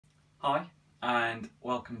Hi, and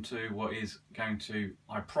welcome to what is going to,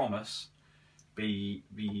 I promise, be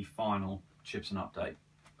the final Chibson update.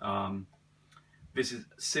 This is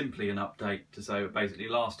simply an update to say that basically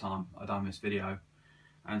last time I done this video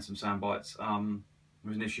and some sound bites, there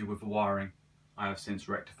was an issue with the wiring. I have since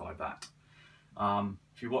rectified that.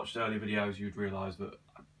 If you watched earlier videos, you'd realise that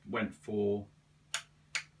I went for,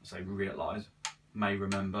 may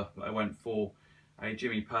remember, but I went for a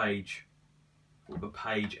Jimmy Page, the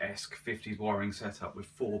Page-esque 50s wiring setup with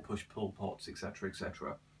 4 push-pull pots, etc,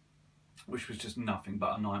 etc, which was just nothing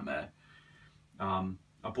but a nightmare. I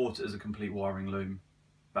bought it as a complete wiring loom.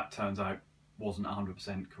 That turns out wasn't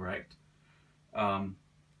 100% correct.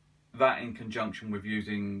 That in conjunction with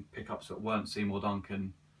using pickups that weren't Seymour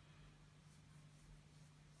Duncan,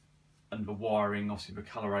 and the wiring, obviously the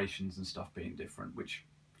colorations and stuff being different, which,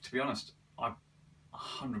 to be honest, I'm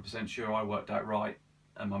 100% sure I worked out right,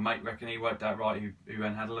 and my mate reckoned he worked out right, who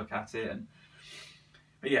then had a look at it.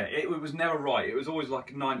 But yeah, it was never right. It was always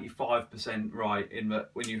like 95% right, in that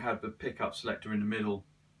when you had the pickup selector in the middle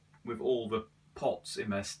with all the pots in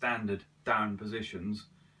their standard down positions,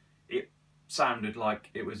 it sounded like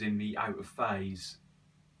it was in the out of phase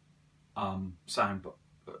sound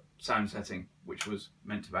setting, which was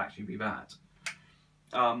meant to actually be that.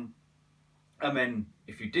 And then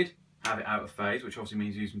if you did have it out of phase, which obviously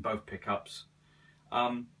means using both pickups,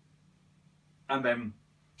 and then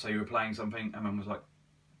say you were playing something and then was like,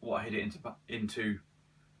 what, I hit it into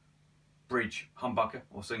bridge, humbucker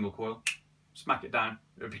or single coil, smack it down,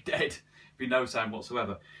 it would be dead. It'd be no sound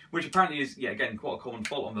whatsoever, which apparently is, yeah, again, quite a common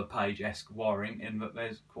fault on the Page-esque wiring, in that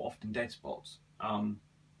there's quite often dead spots.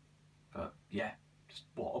 But yeah, just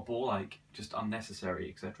what a ball ache, just unnecessary,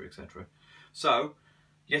 etc, etc. So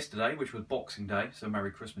yesterday, which was Boxing Day, so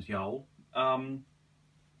Merry Christmas y'all,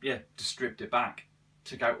 yeah, just stripped it back,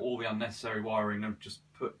 took out all the unnecessary wiring and just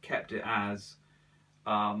kept it as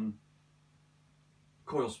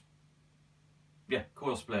coil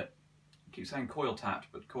split. I keep saying coil tapped,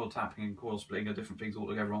 but coil tapping and coil splitting are different things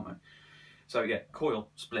altogether, aren't they? So yeah, coil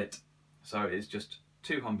split. So it's just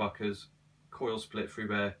 2 humbuckers, coil split through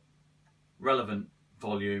their relevant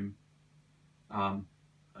volume, and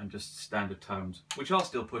just standard tones, which are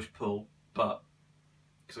still push-pull, but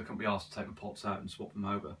because I couldn't be asked to take the pots out and swap them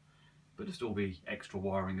over, but just all the extra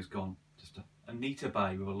wiring is gone. Just a neater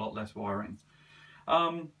bay with a lot less wiring.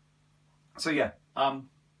 So yeah,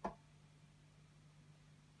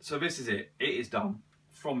 so this is it. It is done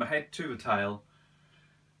from the head to the tail.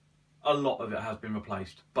 A lot of it has been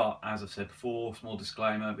replaced, but as I've said before, small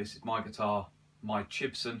disclaimer, this is my guitar, my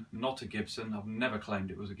Chibson, not a Gibson. I've never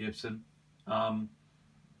claimed it was a Gibson, and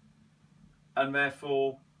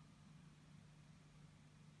therefore,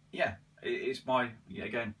 yeah, it's my,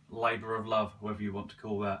 again, labour of love, whatever you want to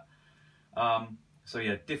call that. So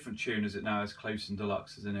yeah, different tuners it now has Close and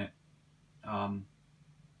Deluxes in it,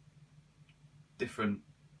 different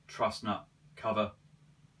truss nut cover,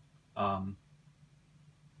 yeah,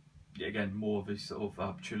 again, more of this sort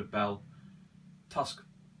of tulip bell tusk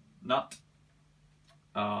nut,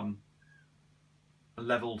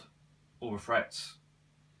 levelled all the frets,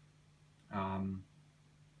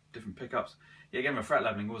 different pickups. Yeah, again, the fret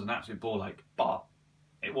levelling was an absolute ball ache, but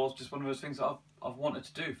it was just one of those things that I've wanted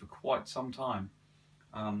to do for quite some time.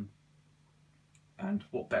 And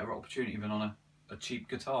what better opportunity than on a cheap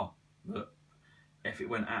guitar that, if it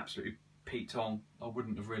went absolutely Pete-tong, I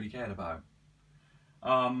wouldn't have really cared about.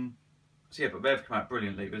 So yeah, but they've come out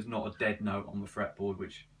brilliantly. There's not a dead note on the fretboard,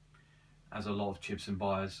 which, as a lot of Chibson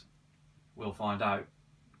buyers will find out,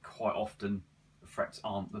 quite often the frets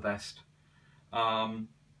aren't the best.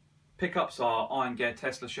 Pickups are Iron Gear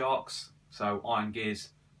Tesla Sharks, so Iron Gear's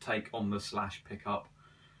take on the Slash pickup,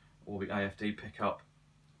 or the AFD pickup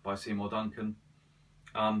by Seymour Duncan.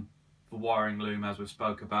 The wiring loom, as we've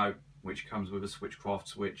spoke about, which comes with a Switchcraft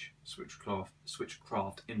switch,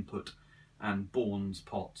 Switchcraft input, and Bourne's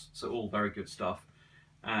pots, so all very good stuff.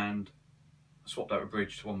 And swapped out a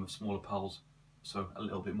bridge to one with smaller poles, so a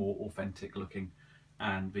little bit more authentic looking,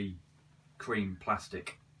 and the cream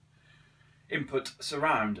plastic input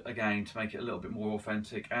surround again to make it a little bit more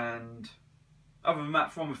authentic. And other than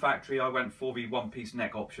that, from the factory, I went for the one-piece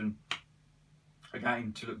neck option,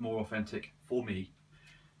 again to look more authentic for me.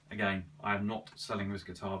 Again, I am not selling this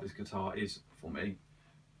guitar is for me,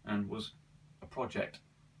 and was a project,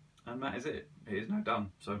 and that is it. It is now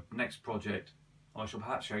done. So next project I shall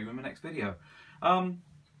perhaps show you in my next video.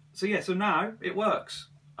 So yeah, so now it works.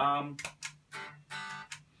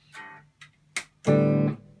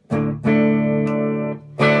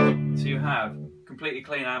 So you have completely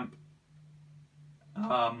clean amp.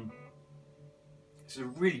 It's a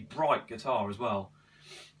really bright guitar as well.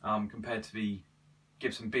 compared to the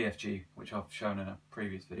Gibson BFG, which I've shown in a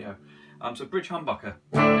previous video. So bridge humbucker.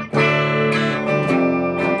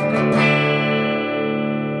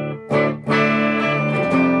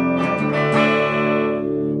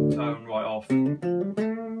 Tone right off.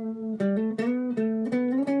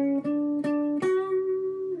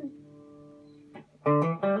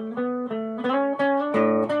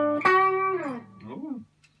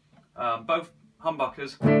 Both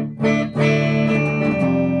humbuckers.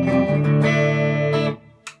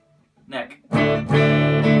 Neck.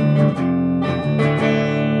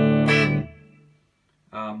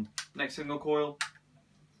 Next single coil.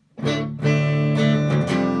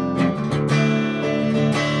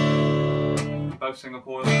 Both single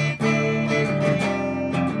coil.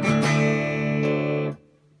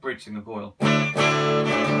 Bridge single coil.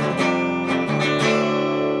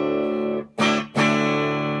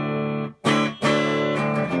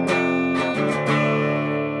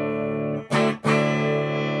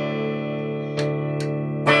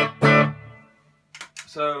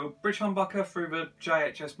 So, bridge humbucker through the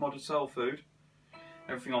JHS modded soul food,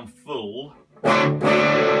 everything on full.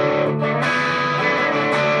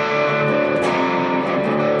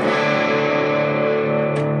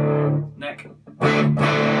 Neck.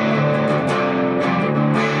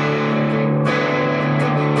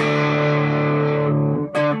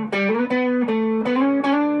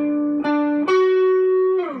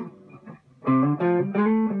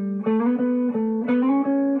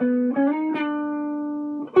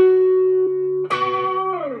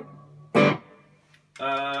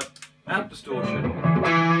 Amp distortion.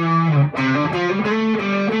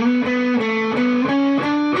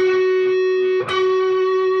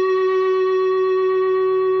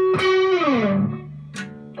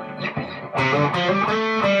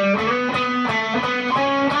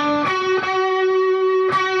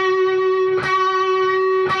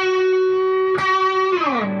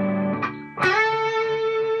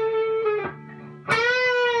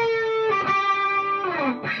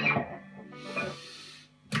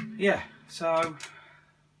 Yeah, so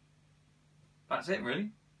that's it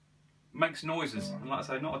really. Makes noises, and like I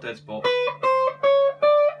say, not a dead spot.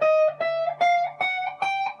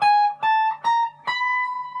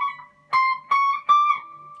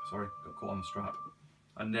 Sorry, got caught on the strap.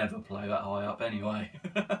 I never play that high up anyway.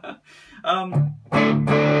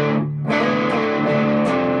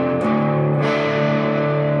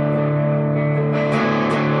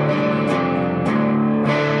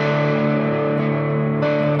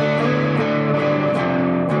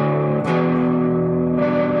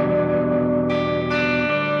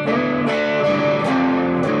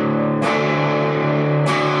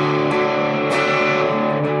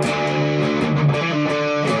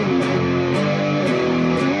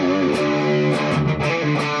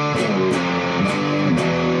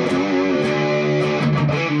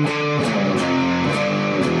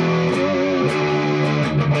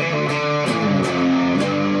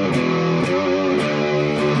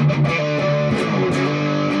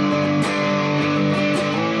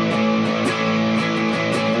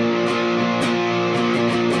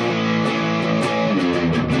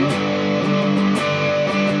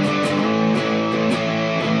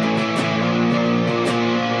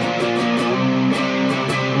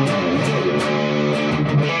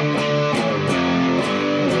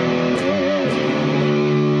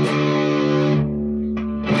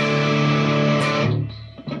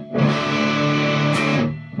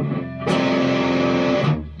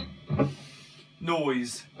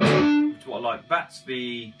 Noise, which is what I like. That's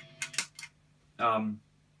the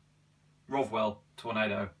Roswell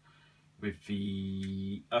Tornado with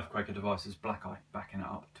the Earthquaker Devices Black Eye backing it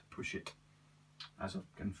up to push it, as I've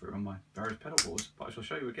gone through on my various pedal boards, but I shall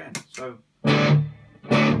show you again. So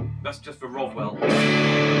that's just for Roswell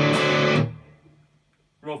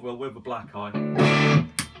with the Black Eye.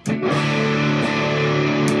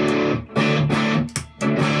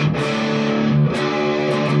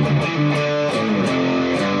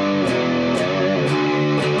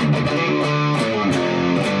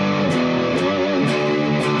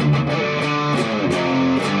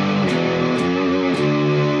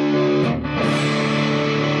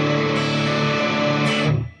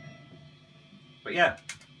 But yeah,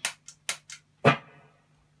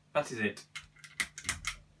 that is it.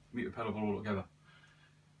 Mute the pedal board all together.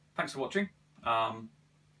 Thanks for watching.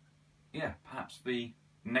 Yeah, perhaps the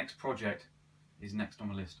next project is next on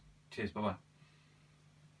the list. Cheers, bye bye.